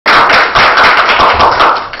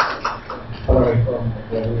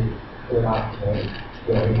very good afternoon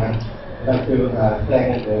to everyone. I'd like to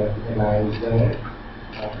thank the organizer,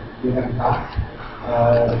 UMCAS.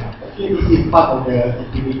 Actually, this is part of the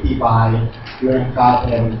activity by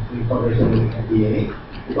UMCAS and in collaboration with FDA,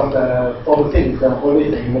 because policy is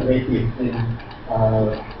always innovative in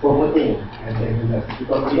promoting and awareness.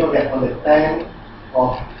 Because we know that on the 10th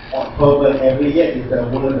of October every year is the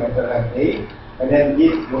World Mental Health Day, and then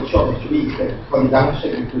this workshop actually is a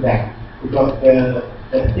conjunction into that. Because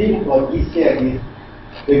the theme for this year is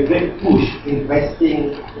the great push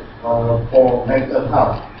investing for mental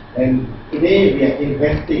health. And today we are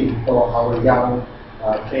investing for our young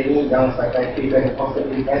training, young psychiatrists, and also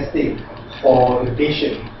investing for the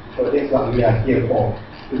patient. So that's what we are here for,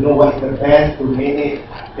 to know what is the best to manage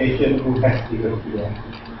patient who has schizophrenia.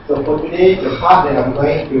 So for today, the part that I'm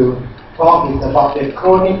going to talk is about the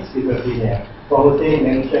chronic schizophrenia. So Jose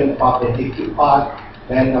mentioned about the acute part.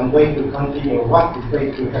 Then I'm going to continue what is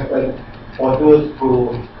going to happen for those who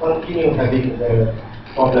continue having the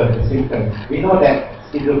problem, the symptoms. We know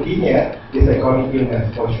that schizophrenia is a chronic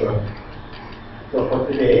illness for sure. So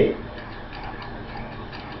for today,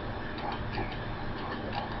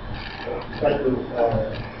 try to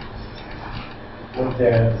move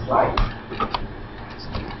the slide.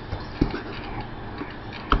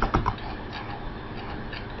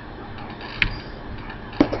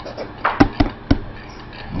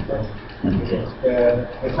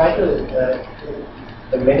 The title is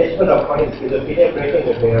the management of chronic schizophrenia, breaking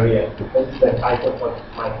the barrier. This is the title for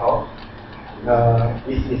my talk.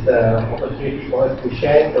 This is an opportunity for us to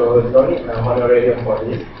share, so no need honorarium for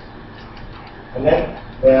this. And then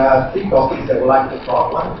there are three topics that I would like to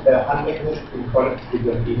talk. One, the unmet needs in chronic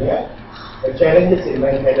schizophrenia, the challenges in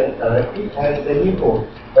mental therapy, and the new hope,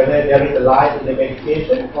 whether there is a life in the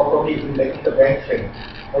medication or probably in the intervention.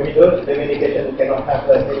 Maybe the medication cannot help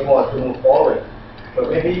us anymore to move forward. So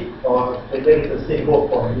maybe there is a still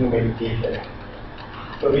hope for a new medication.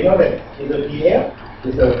 So we know that schizophrenia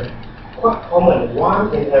is a quite common,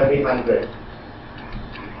 1 in every 100.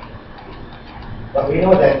 But we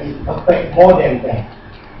know that it affects more than that.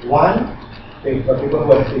 One, for people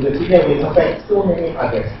who have schizophrenia, will affect so many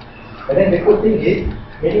others. And then the good thing is,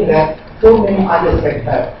 meaning that so many others can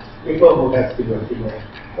have people who have schizophrenia.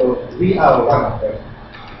 So we are one of them.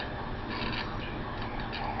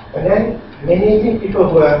 And then managing people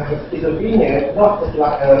who have schizophrenia not just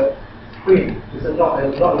like a sprint. It's not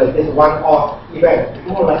like just one-off event. It's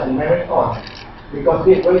more like a marathon. Because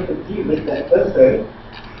we're going to deal with that person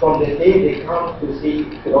from the day they come to see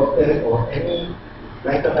the doctor or any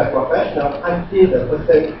mental health professional until the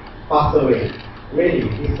person passes away. Really,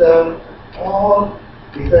 it's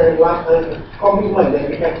like a commitment that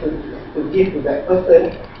we have to give to that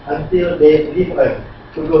person until they leave us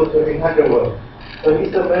to go to another world. So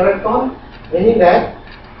it's a marathon, meaning that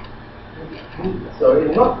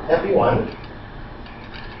not everyone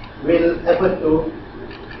will able to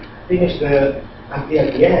finish until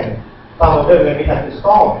the end. Some of them maybe have to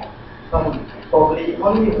stop. Some probably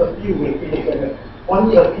only a few will finish, and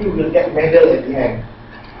only a few will get medal at the end,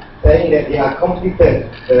 saying that they are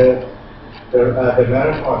completed the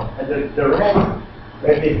marathon, and the rest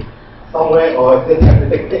maybe somewhere or just have to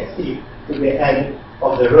take taxi to the end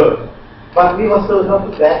of the road. But we also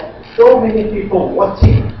notice that so many people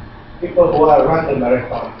watching people who are run the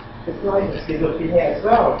marathon. It's like schizophrenia as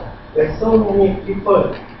well. There's so many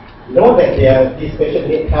people know that this patient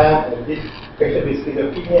needs help and this patient with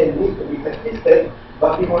schizophrenia needs to be assisted,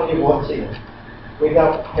 but we only watching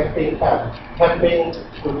without helping help, helping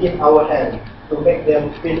to give our hand to make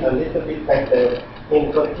them feel a little bit better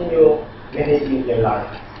in continue managing their life.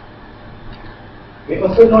 We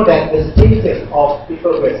also know that the stages of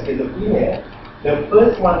people who have schizophrenia, the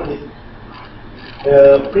first one is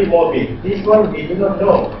the pre-morbid. This one we do not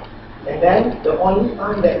know. And then the only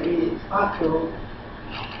time that we start to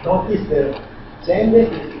notice the changes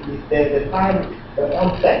is the time, the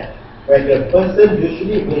onset, where the person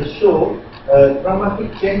usually will show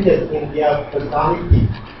dramatic changes in their personality,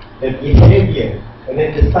 their behavior, and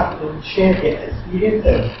then they start to share their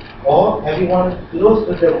experiences. Or everyone close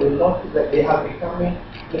to them will notice that they are becoming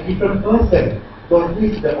a different person. So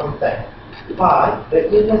this is the onset. But the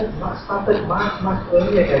illness started much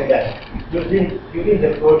earlier than that, during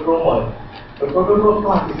the prodromal. The prodromal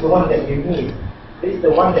part is the one that we need. This is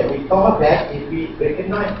the one that we thought that if we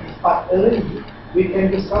recognize this part early, we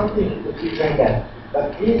can do something to prevent that.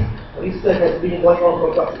 But this research has been going on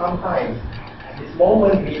for quite some time. At this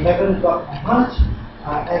moment, we haven't got much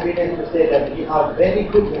evidence to say that we are very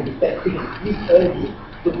good in detecting this early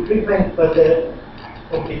to prevent further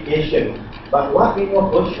complications. But what we know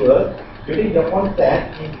for sure, during the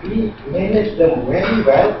onset, if we manage them very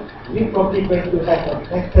well, we probably going to have a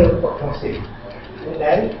better prognosis. And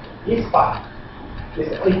then this part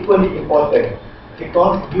is equally important,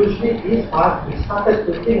 because usually this part we started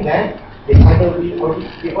to think that they either we already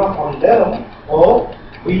give up on them or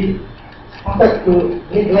we started to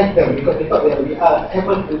neglect them because we thought that we are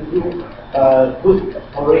able to do good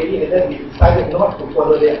already, and then we decided not to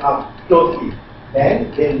follow them up closely.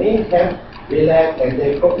 Then they may have relapse, and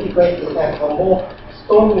they're probably going to have a more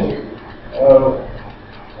stormy,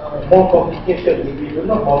 more complications if we do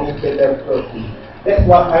not monitor them closely. That's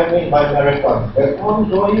what I mean by marathon. The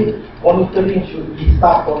ongoing monitoring should be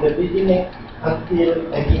start from the beginning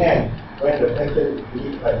until at the end, when the patient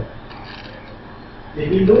leaves us.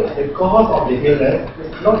 If you look at the cause of the illness,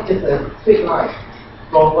 it's not just a straight line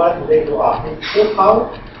from one way to other. It's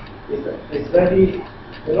somehow it's very,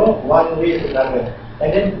 one way to another.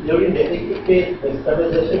 And then during the acute phase, the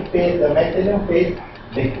stabilization phase, the maintenance phase,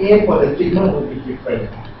 the aim for the treatment will be different.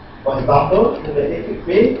 For example, in the acute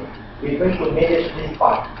phase, we're going to manage this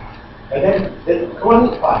part. And then the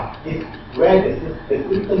chronic part is where the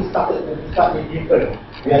symptoms started to be slightly different.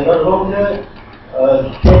 We are no longer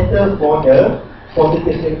settled for the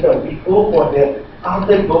positive symptoms. We go for the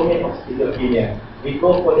other domain of schizophrenia. We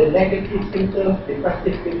go for the negative symptoms,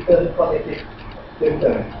 depressive symptoms, cognitive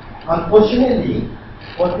symptoms. Unfortunately,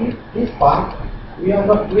 for this part, we are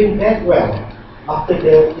not doing that well. After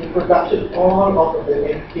the introduction of all of the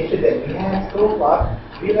medication that we have so far,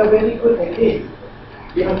 we are very good at this.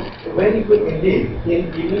 We are very good indeed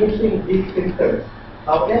in diminishing these symptoms.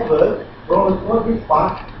 However, for this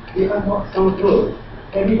part, we are not so good.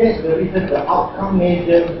 Maybe that's the reason the outcome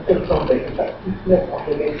measure in terms of the effectiveness of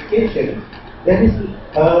the medication,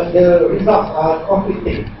 the results are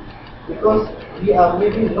conflicting. Because we are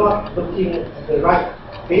maybe not looking at the right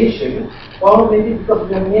patient, or maybe because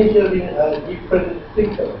we are measuring different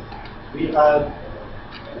symptoms. We are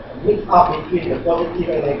mixed up between the positive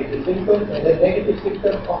and negative symptoms, and the negative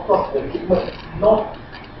symptoms, of course, the treatment is not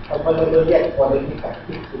available yet for the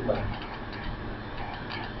effective treatment.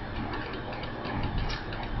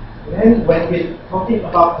 Then when we're talking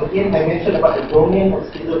about, again, I mentioned about the domain of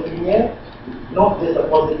schizophrenia, not just a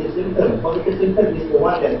positive symptom. Positive symptom is the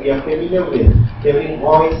one that we are familiar with, hearing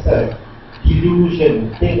voices,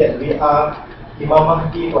 delusion, think that we are Imam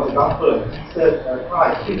Mahdi, for example, Jesus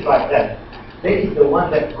Christ, things like that. That is the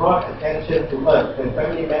one that brought attention to us. The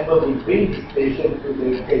family member will bring this patient to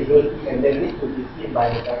the casualty and then need to be seen by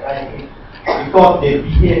the psychiatrist because they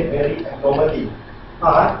behave very abnormally.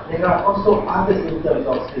 But there are also other symptoms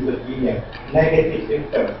of schizophrenia, negative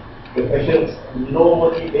symptoms. The patient's no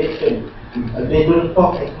motivation, they don't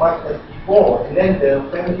talk as much as before, and then the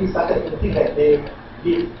family started to think that the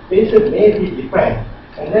patient may be depressed.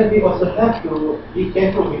 And then we also have to be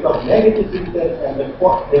careful because negative symptoms and the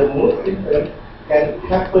mood symptoms can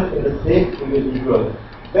happen in the same individual.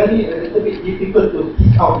 A little bit difficult to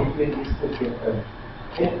tease out between these two symptoms.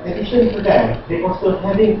 In addition to that, they also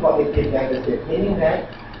having cognitive deficit, meaning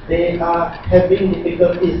that they are having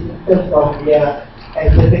difficulties in terms of their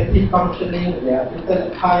executive functioning, their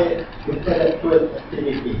high intellectual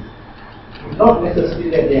activities. Not necessarily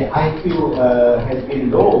that their IQ has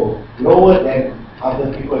been lower than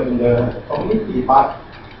other people in the community, but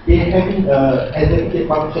they are having executive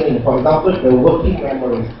functioning. For example, the working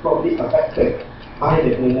memory is probably affected by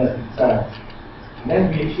the illness itself.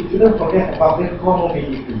 Then we shouldn't forget about the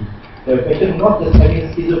comorbidity. The patient not just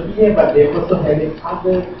having schizophrenia, but they are also having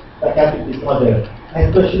other psychiatric disorders,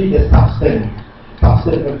 especially the substance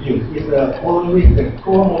abuse is always the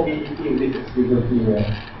comorbidity with schizophrenia.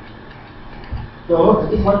 So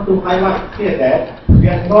I just want to highlight here that we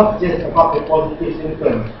are not just about the positive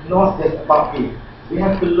symptoms, not just about it. We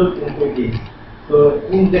have to look into this. So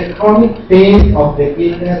in the chronic phase of the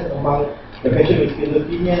illness among the patient with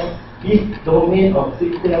schizophrenia, this domain of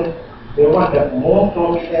symptoms, the one that more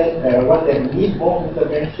prominent, the one that need more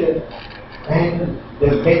intervention, and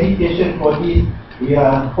the medication for this, we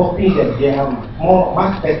are hoping that there are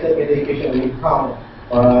much better medication will come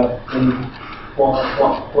for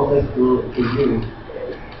us to use.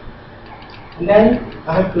 And then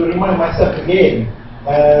I have to remind myself again,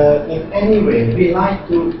 in any way, we like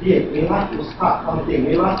to start something,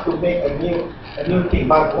 we like to make a new thing,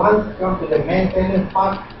 but once it comes to the maintenance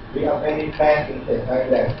part, we are very bad in things like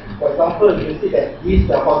that. For example, you see that this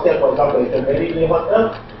hotel, for example, is a very new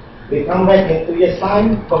hotel. We come back in 2 years'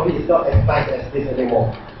 time, probably it's not as nice as this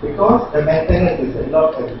anymore, because the maintenance is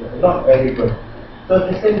not very good. So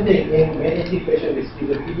the same thing in managing patients with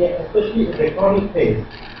schizophrenia, especially in the chronic phase,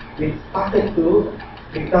 we started to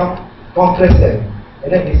become complacent.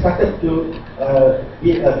 and then we started to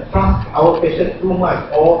trust our patient too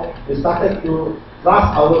much, or we started to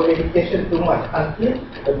trust our medication too much until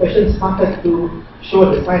the patient started to show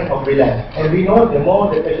the sign of relapse. And we know the more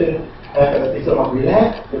the patient has a symptom of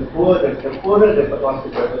relapse, the poorer the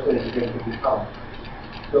prognosis of the person is going to become.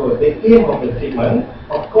 So the aim of the treatment,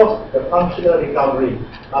 of course, the functional recovery.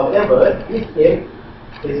 However, this aim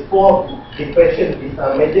is for depression,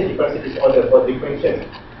 major depressive disorder, for depression.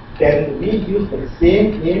 Can we use the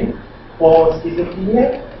same aim for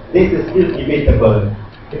schizophrenia? This is still debatable.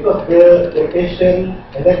 Because the patient,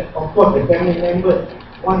 and then of course the family members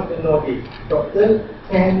want to know this. Doctor,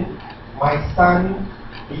 can my son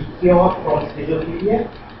be cured from schizophrenia?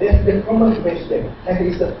 That's the common question, and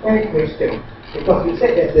it's a fair question. Because you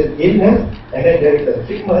said there's an illness, and then there is a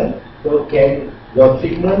treatment. So can your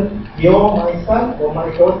treatment cure my son or my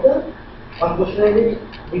daughter? Unfortunately,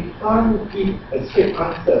 we can't give a straight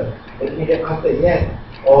answer. The immediate answer yes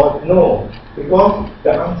or no. Because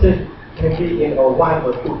the answer can be in 1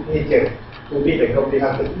 or 2 pages to be the complete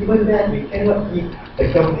answer. Even then, we cannot give the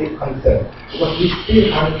complete answer because we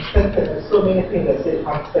still uncertain. There's so many things that say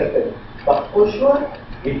uncertain. But for sure,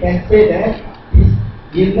 we can say that this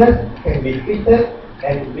illness can be treated,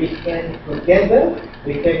 and we can together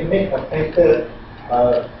make a better,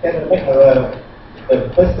 the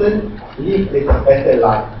person live with a better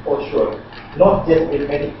life for sure. Not just with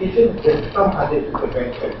medication, but some other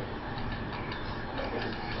intervention.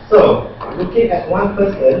 So, looking at one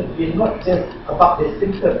person is not just about the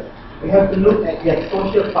symptoms. We have to look at their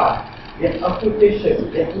social part, their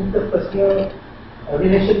occupation, their interpersonal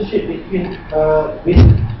relationship between with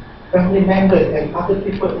family members and other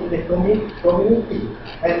people in the community,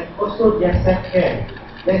 and also their self-care.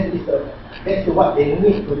 That's what they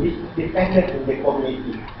need to be independent in the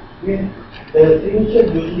community. When the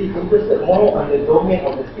clinician usually interested more on the domain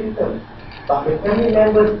of the symptoms, but the family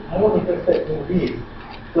members more interested in this.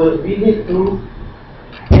 So we need to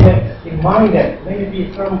have in mind that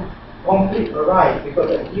maybe some conflict arise because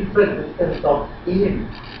of different in terms of aim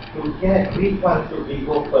to get which one to be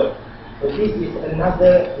go first. So this is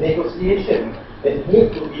another negotiation that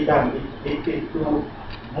needs to be done between two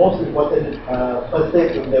most important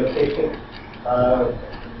persons in the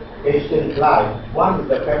patient's life. One is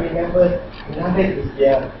the family members, another is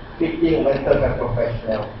their treating mental health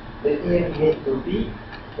professional. The aim needs to be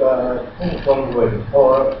incongruent,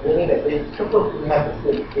 or meaning that they are supposed to have the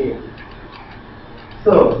same aim.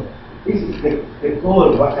 So this is the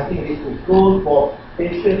goal. What I think is the goal for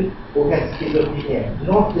patients who have schizophrenia.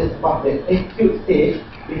 Not just about the acute stage.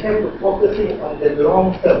 We have to focusing on the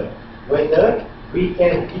long term, whether we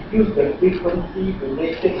can reduce the frequency,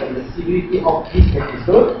 duration, and the severity of this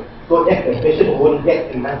episode, so that the patient won't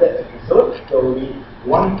get another episode. So we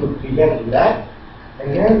want to prevent that.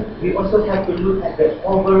 And then we also have to look at the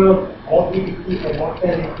overall morbidity and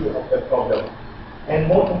mortality of the problem. And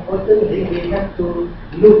more importantly, we have to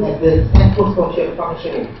look at the psychosocial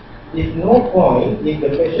functioning. There's no point if the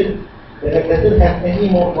patient doesn't have any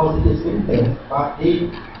more positive symptoms, but they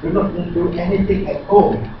do not do anything at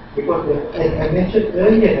home. Because as I mentioned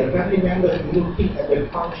earlier, the family members are looking at the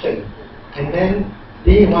function, and then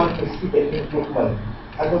they want to see the improvement.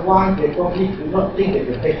 Otherwise, they probably do not think that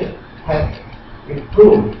the patient has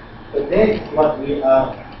improved. So that is what we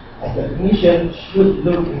are, as a clinician, should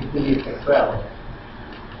look into it as well.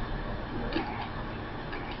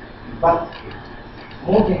 But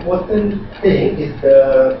most important thing is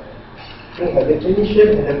the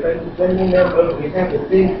clinician and the family member, we have the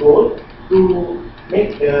same goal to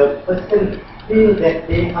make the person feel that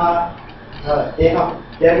there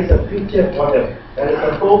is a future for them. There is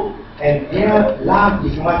a hope, and their life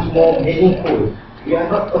is much more meaningful. We are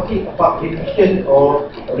not talking about remission or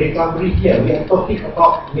recovery here. We are talking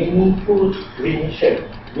about meaningful remission,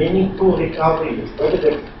 meaningful recovery.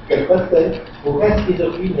 Whether the person who has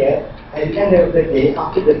schizophrenia, at the end of the day,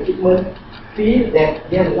 after the treatment, feel that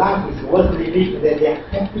their life is worth living, that they are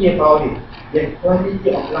happy about it. Their quality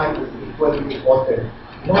of life is equally important.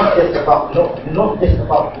 Not just about no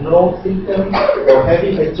symptoms or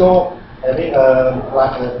having a job, having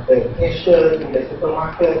like the cashier in the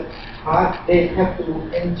supermarket, but they have to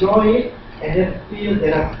enjoy it and then feel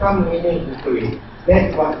there are some meaning to it.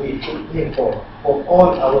 That's what we should aim for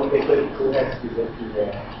all our patients who have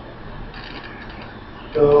schizophrenia.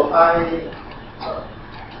 So I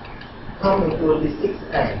come into the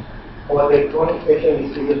 6th M. For the chronic patient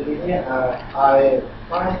with schizophrenia, I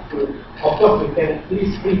try to, of course, we can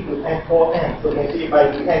please free to add more M. So maybe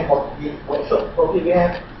by the end of this workshop, probably we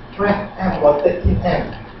have 12 M or 13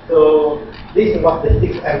 M. So this is what the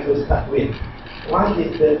 6 M to start with. One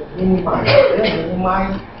is the minimize.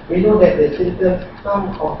 Minimize we know that the symptoms,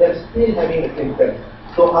 some of them still having the symptoms.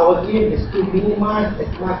 So our aim is to minimize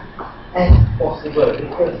as much as possible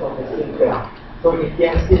in terms of the symptoms. So if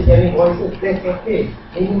they are still hearing voices, that's okay.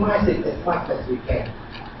 Minimize it as much as we can.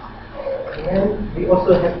 And then we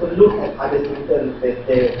also have to look at other symptoms that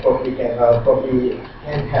they probably can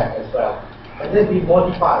have as well. And then we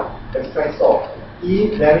modify the stressor.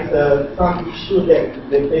 If there is some issue that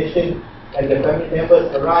the patient and the family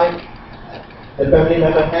members arrive, the family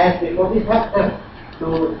member has, we probably help them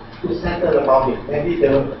to settle about it. Maybe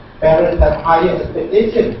the parents have higher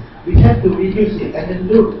expectations. We have to reduce it and then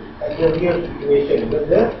look at the real situation,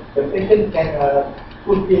 whether the patient can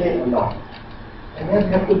fulfill it or not. And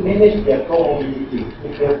then have to manage their comorbidity.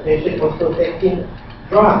 If the patient also taking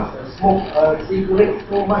drugs, smoke cigarettes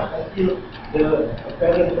so much until the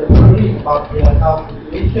parents are worried about their health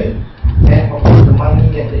situation, and of course the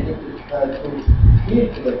money that they need to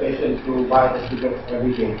give to the patient to buy the cigarettes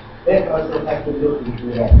every day. They also have to look into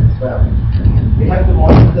that as well. We have to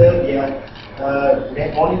monitor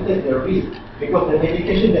the risk, because the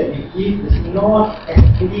medication that we give is not as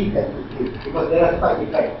clean as it is, because there are side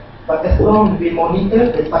effects. But as long as we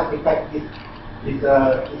monitor, the side effect is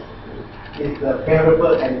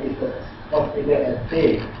bearable and is considered as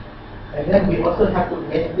safe. And then we also have to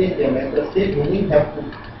maintain their mental state, meaning have to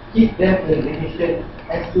keep them in remission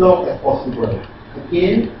as long as possible.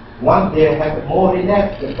 Again, once they have more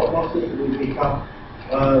relapse, the prognosis will become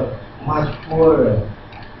much poorer.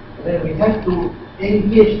 And then we have to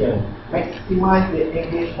engage them, maximize their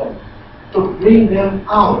engagement, to bring them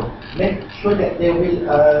out, make sure that they will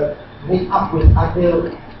meet up with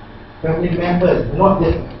other family members, not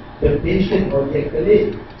just the patient or their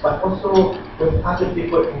colleague, but also with other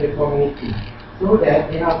people in the community, so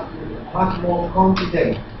that they are much more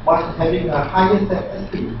confident, having a higher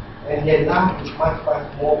self-esteem, and their life is much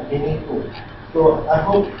more meaningful. So I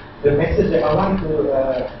hope the message that I want to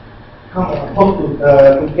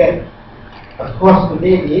get across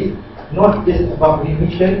today is not just about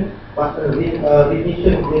remission, but a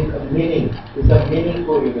remission with a meaning. It's a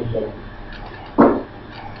meaningful remission.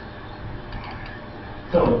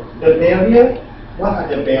 So the barrier, what are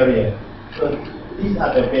the barriers? So these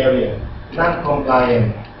are the barriers: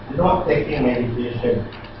 non-compliance, not taking medication,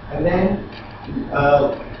 and then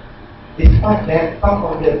despite that, some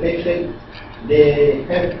of the patients, they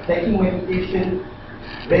have taking medication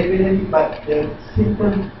regularly, but the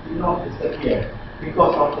symptoms do not disappear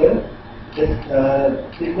because of the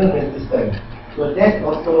treatment resistance. So that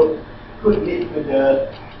also could lead to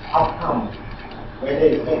the outcome, whether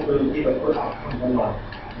it's going to give a good outcome or not.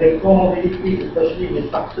 The comorbidity, especially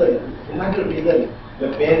with substance, is another reason, the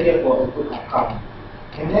barrier for a good outcome.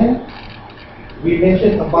 And then we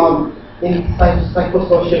mentioned about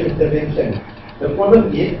psychosocial intervention. The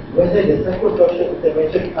problem is whether the psychosocial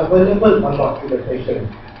intervention is available or not to the patient.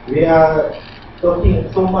 We are talking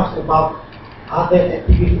so much about other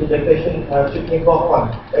activities the patient should involve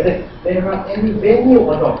on, whether there are any venue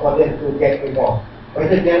or not for them to get involved,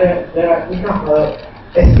 whether there are enough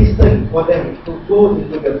assistance for them to go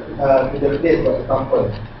into the place, for example.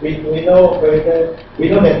 We know that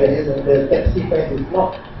the taxi fare is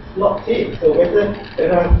not cheap, so whether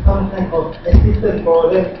there are some kind of assistance for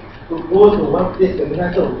them to go to one place to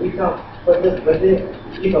another without further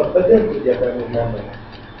give a burden to their family members.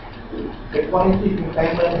 The cognitive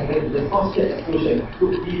impairment and the social exclusion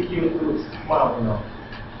could lead you to stigma or not.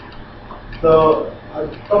 So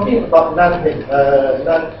talking about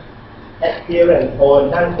non-adherence or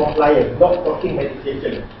non-compliance, not taking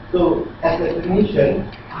medication. So as a clinician,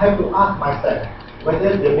 I have to ask myself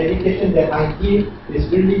whether the medication that I give is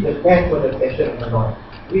really the best for the patient or not.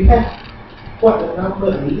 We have quite a number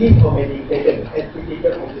of list of medication as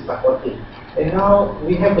critical antipsychotic, and now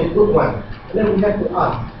we have the good one. And then we have to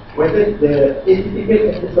ask whether the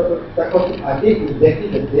atypical antipsychotic are they exactly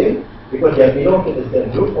the same because they belong to the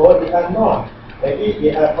same group, or they are not. Maybe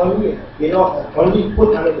they are only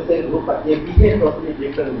put under the same group, but they behave totally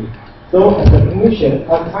differently. So as a clinician,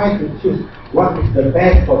 I'm trying to choose what is the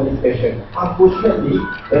best for this patient. Unfortunately,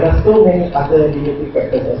 there are so many other limiting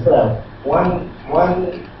factors as well. One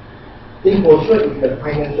thing for sure is the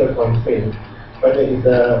financial constraint, whether it's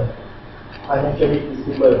financially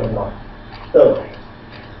feasible or not. So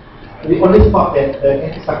we always thought that the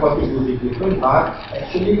antipsychotic would be different, but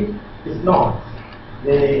actually it's not.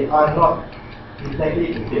 They are not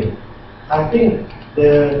exactly the same. I think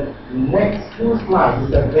the next two slides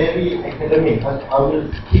is very academic. I will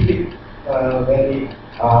skip it very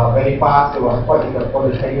fast. So I thought it's for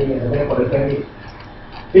the training, and then for the training,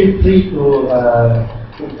 feel free to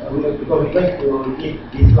because we're going to give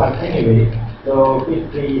these slides anyway. So feel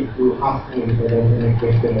free to ask me if there is any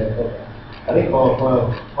question. I think for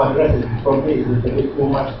the rest, it's probably a bit too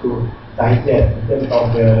much to digest in terms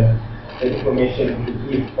of the information to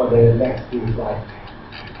give for the next few slides.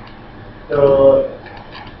 So,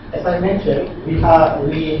 as I mentioned, we have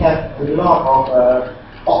a lot of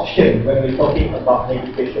options when we're talking about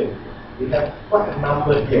medication. We have quite a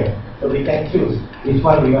number here, so we can choose which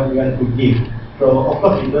one we want to give. So, of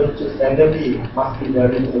course, we don't choose randomly. It must be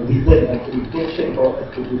there is a reason and intention for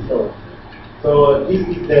us to do so. So, this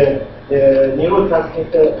is the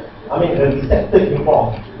neurotransmitter, the receptor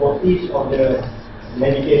involved for each of the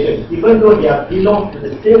medications. Even though they belong to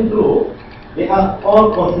the same group, they are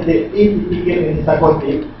all considered atypical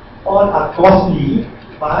antipsychotic, all are costly,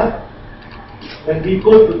 but when we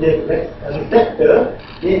go to the receptor,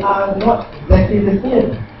 they are not exactly the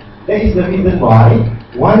same. That is the reason why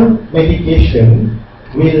one medication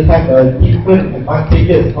will have a different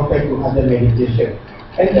advantages compared to other medication.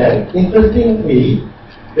 And then, interestingly,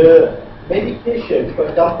 the medication, for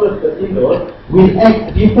example, Statinol, will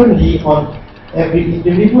act differently on every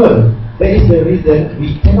individual. That is the reason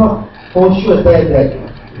we cannot for sure say that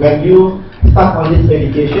when you start on this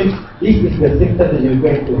medication, this is the symptom that you're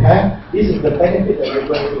going to have, this is the benefit that you're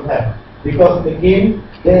going to have. Because again,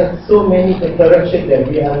 there are so many interactions that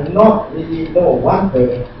we are not really know once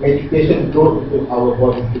the medication goes into our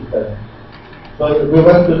body system. So we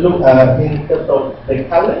want to look in terms of the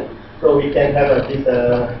color, so we can have this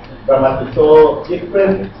dramatic. So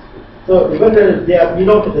different. So even though they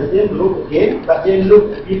belong to the same group again, but they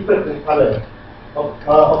look different in color. Of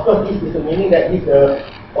course, this is meaning that it's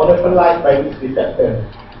monopolized by this receptor.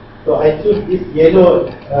 So I choose this yellow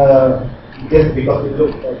just because it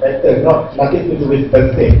looks better, nothing to do with per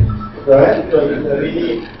se. So it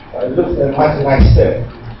really looks much nicer.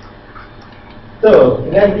 So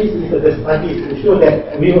then this is the study to show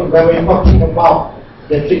that when we're talking about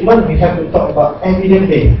the treatment, we have to talk about evidence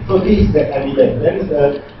base. So this is the evidence. There is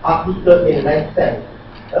an article in Lancet.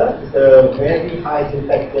 It's a very high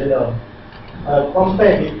impact journal.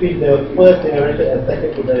 Compare between the first generation and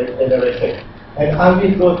second generation. And I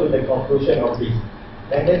will go to the conclusion of this.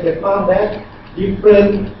 And then they found that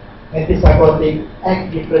different antipsychotics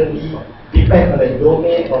act differently, depend on the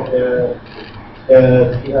domain of the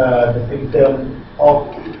symptom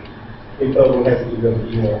of people who have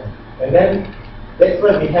schizophrenia. And then that's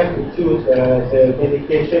why we have to choose the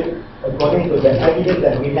medication according to the evidence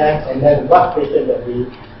that we have, and then what patient that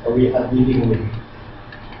we are dealing with.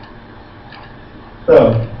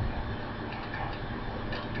 So,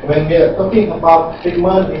 when we are talking about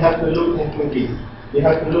treatment, we have to look into this. We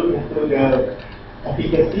have to look into the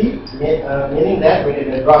efficacy, meaning that whether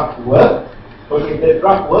the drug works. So if the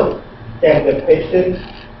drug works, can the patient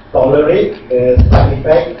tolerate the side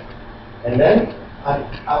effect? And then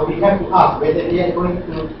we have to ask whether they are going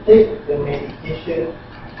to take the medication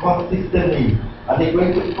consistently. Are they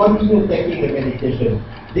going to continue taking the medication?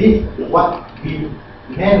 This is what we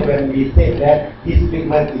meant when we say that this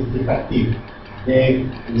treatment is effective. They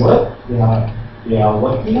work, they are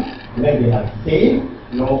working, and then they are safe,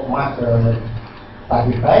 no much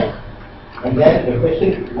side effect, and then the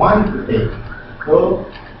patient wants to take. So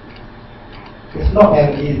it's not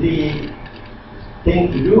an easy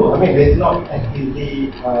thing to do. There's not an easy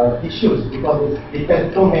issues because it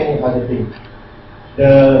depends so many other things.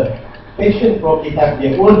 The patient probably have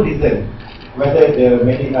their own reason whether the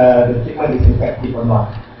treatment is effective or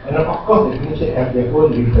not. And of course the clinician have their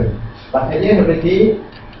own reason. But at the end of the day,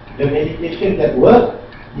 the medication that works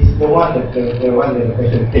is the one that the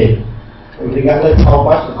patient takes. So regardless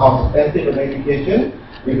how expensive the medication,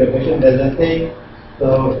 if the patient doesn't take,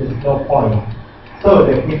 so there's no point. So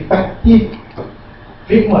the effective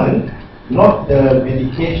treatment, not the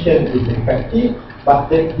medication is effective, but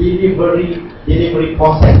the delivery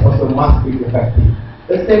process also must be effective.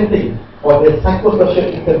 The same thing for the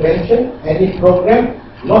psychosocial intervention, any program,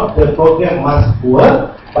 not the program must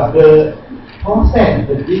work, but the process,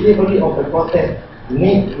 the delivery of the process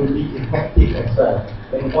needs to be effective as well,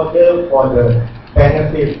 in order for the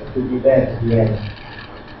benefit to be there at the end.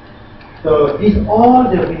 So these all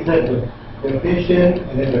the reasons, the patient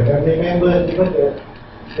and then the family members, even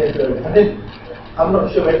I'm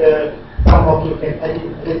not sure whether some of you can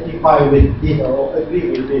identify with this or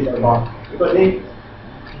agree with this or not, because they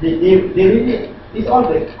really, these are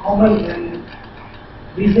the common and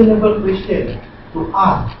reasonable questions to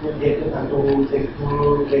ask to the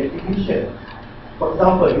clinician. For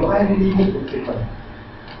example, do I really need the treatment?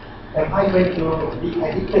 Am I going to be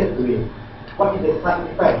addicted to it? What is the side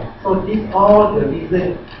effect? So these are the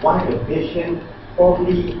reasons why the patient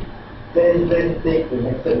probably doesn't take the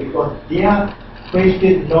medicine, because their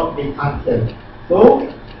question not being answered. So,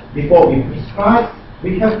 before we prescribe,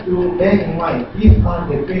 we have to bear in mind, these are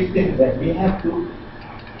the questions that we have to,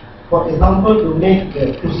 for example,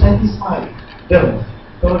 to satisfy them,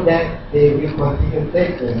 so that they will continue to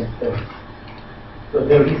take the next step. So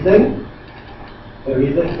the reason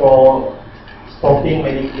for stopping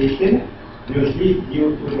medication usually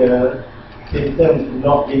due to the symptoms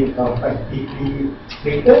not being effectively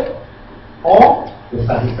treated or the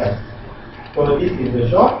side effects. So this is the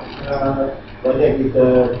short, whether it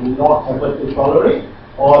is not able to tolerate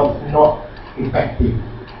or not effective.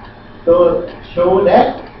 So show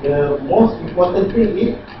that the most important thing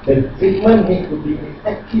is the treatment needs to be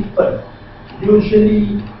effective first.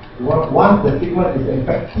 Usually, once the treatment is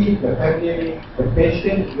effective, the family, the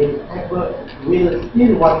patient will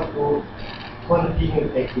still want to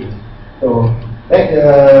continue taking. So that's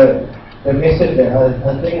the message that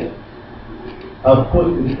I think put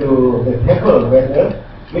into the table, whether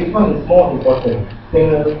which one is more important,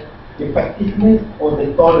 the effectiveness or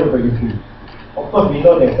the tolerability. Of course, we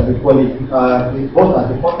know that equality, both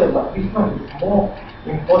are important, but which one is more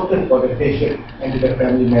important for the patient and the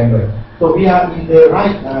family member? So we are in the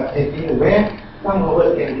right setting where some of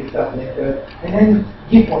us can discuss later and then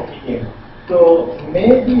give opinion. So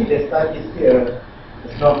maybe the studies here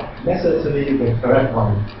is not necessarily the correct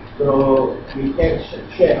one. So we can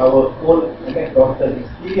share our own anecdotal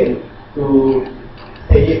experience to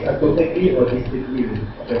say if to agree or disagree with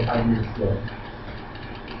the findings here.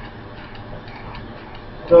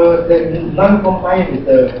 So the non-compliance is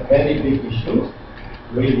a very big issue,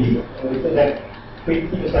 really. We say that 50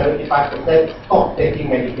 to 75% stop taking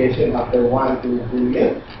medication after 1 to 2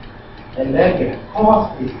 years. And then the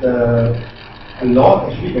cost is a lot.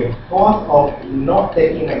 Actually, the cost of not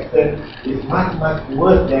taking medicine is much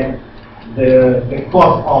worse than the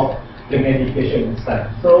cost of the medication itself.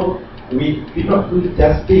 So we cannot do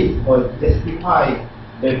justice or justify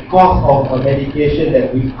the cost of a medication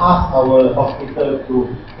that we ask our hospital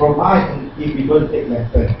to provide if we don't take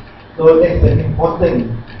medicine. So that's an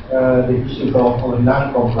important the issue of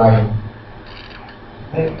non-compliance.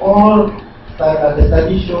 And all the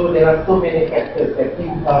studies show there are so many factors that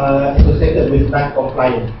associated with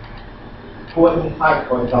non-compliance. Poor insight,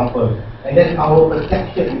 for example, and then our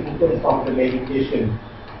perception in terms of the medication.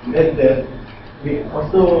 And then we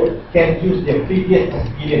also can use their previous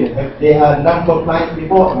experience. If they are non-compliant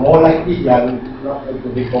before, more likely they are not going to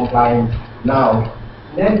be compliant now.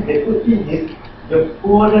 Then the good thing is the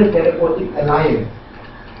poorer therapeutic alliance.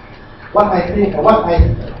 What I said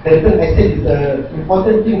is an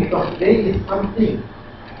important thing, because there is something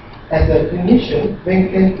as a clinician when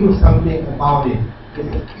we can do something about it.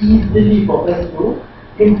 It's easily for us to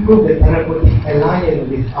improve the therapeutic alliance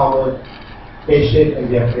with our patient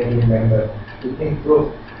and their family members, to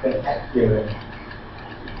improve the adherence.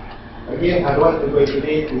 Again, I don't want to go into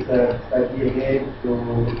this. It's a study again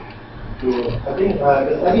I think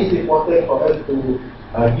the study is important for us to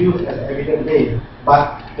use as evidence-based,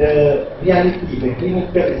 but the reality, the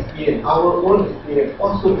clinical experience, our own experience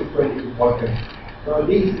also is very important. So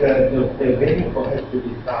this is the venue for us to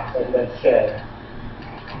discuss and then share.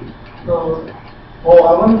 So,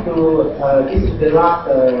 I want to, this is the last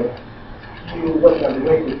few words I'm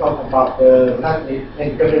going to talk about the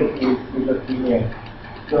non-recurrent schizophrenia.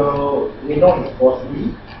 So we know it's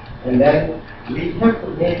costly, and then we have to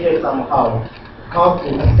measure somehow how to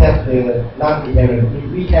assess the non-inherent.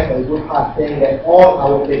 If we have a good heart saying that all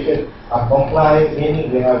our patients are compliant,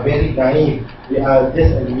 meaning they are very naive, they are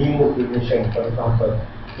just a new clinician, for example.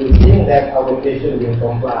 So seeing that our patient will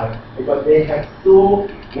comply, because they have so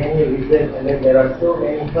many reasons, and then there are so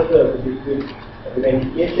many hurdles between the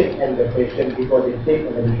medication and the patient before they take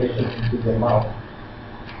the medication into the mouth.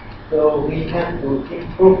 So we have to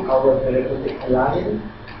improve our therapeutic alliance,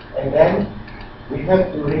 and then we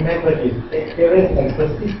have to remember this: adherence and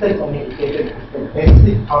persistence on medication is the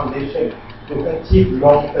basic foundation to achieve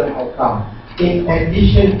long-term outcome, in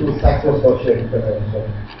addition to psychosocial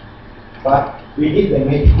intervention. But we need the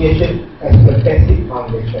medication as the basic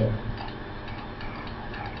foundation.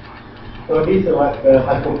 So this is what the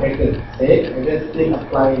Hippocrates said, and that's still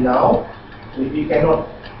applying now. If we cannot,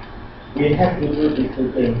 we have to do these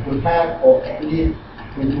two things, to have or at least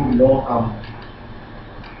to do no harm.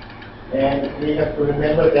 And we have to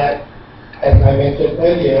remember that, as I mentioned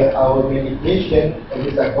earlier, our medication,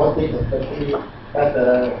 antipsychotic especially, has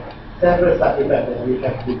several side effects that we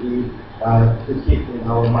have to keep in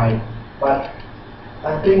our mind. But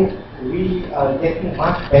I think we are getting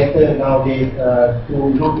much better nowadays to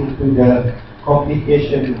look into the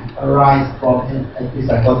complications arise from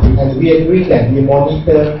antipsychotic, and we are doing that. We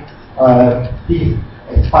monitor these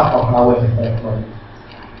as part of our assessment.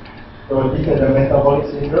 So this is the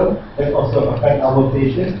metabolic syndrome that also affects our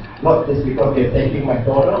patients, not just because they're taking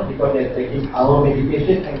McDonald's, because they're taking our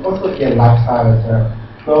medication and also their lifestyle as well.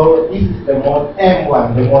 So this is the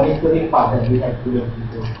M1, the monitoring part that we have to look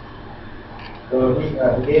into. So this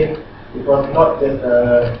again, it was not just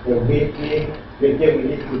the weight gain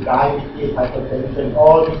related to diabetes, hypertension.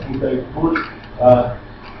 All this is a good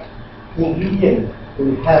ingredient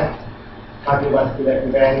to have cardiovascular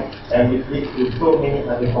events, and it leads to so many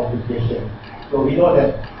other complications. So we know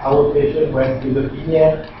that our patients who have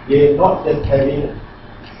schizophrenia, they're not just having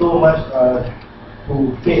so much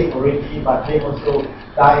to face already, but they also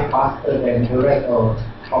die faster than the rest of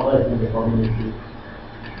us in the community.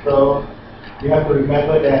 So we have to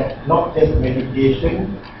remember that not just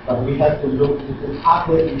medication, but we have to look into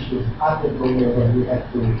other issues, other domains that we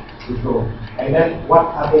have to go. And then what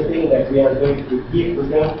other thing that we are going to give to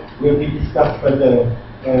them will be discussed further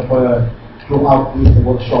throughout this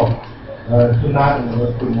workshop, tonight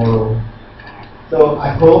and tomorrow. So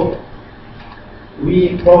I hope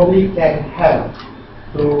we probably can help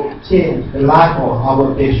to change the life of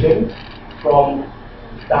our patients from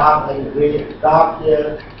dark and grey, dark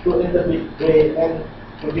here to a little bit grey and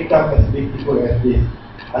to become as beautiful as this.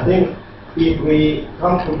 I think if we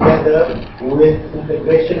come together with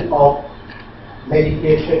integration of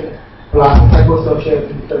medication plus psychosocial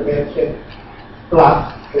intervention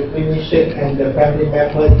plus the clinician and the family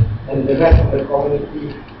members and the rest of the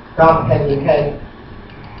community come hand in hand,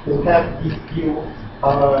 to have this view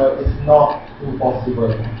is not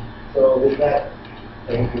impossible. So with that,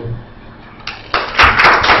 thank you.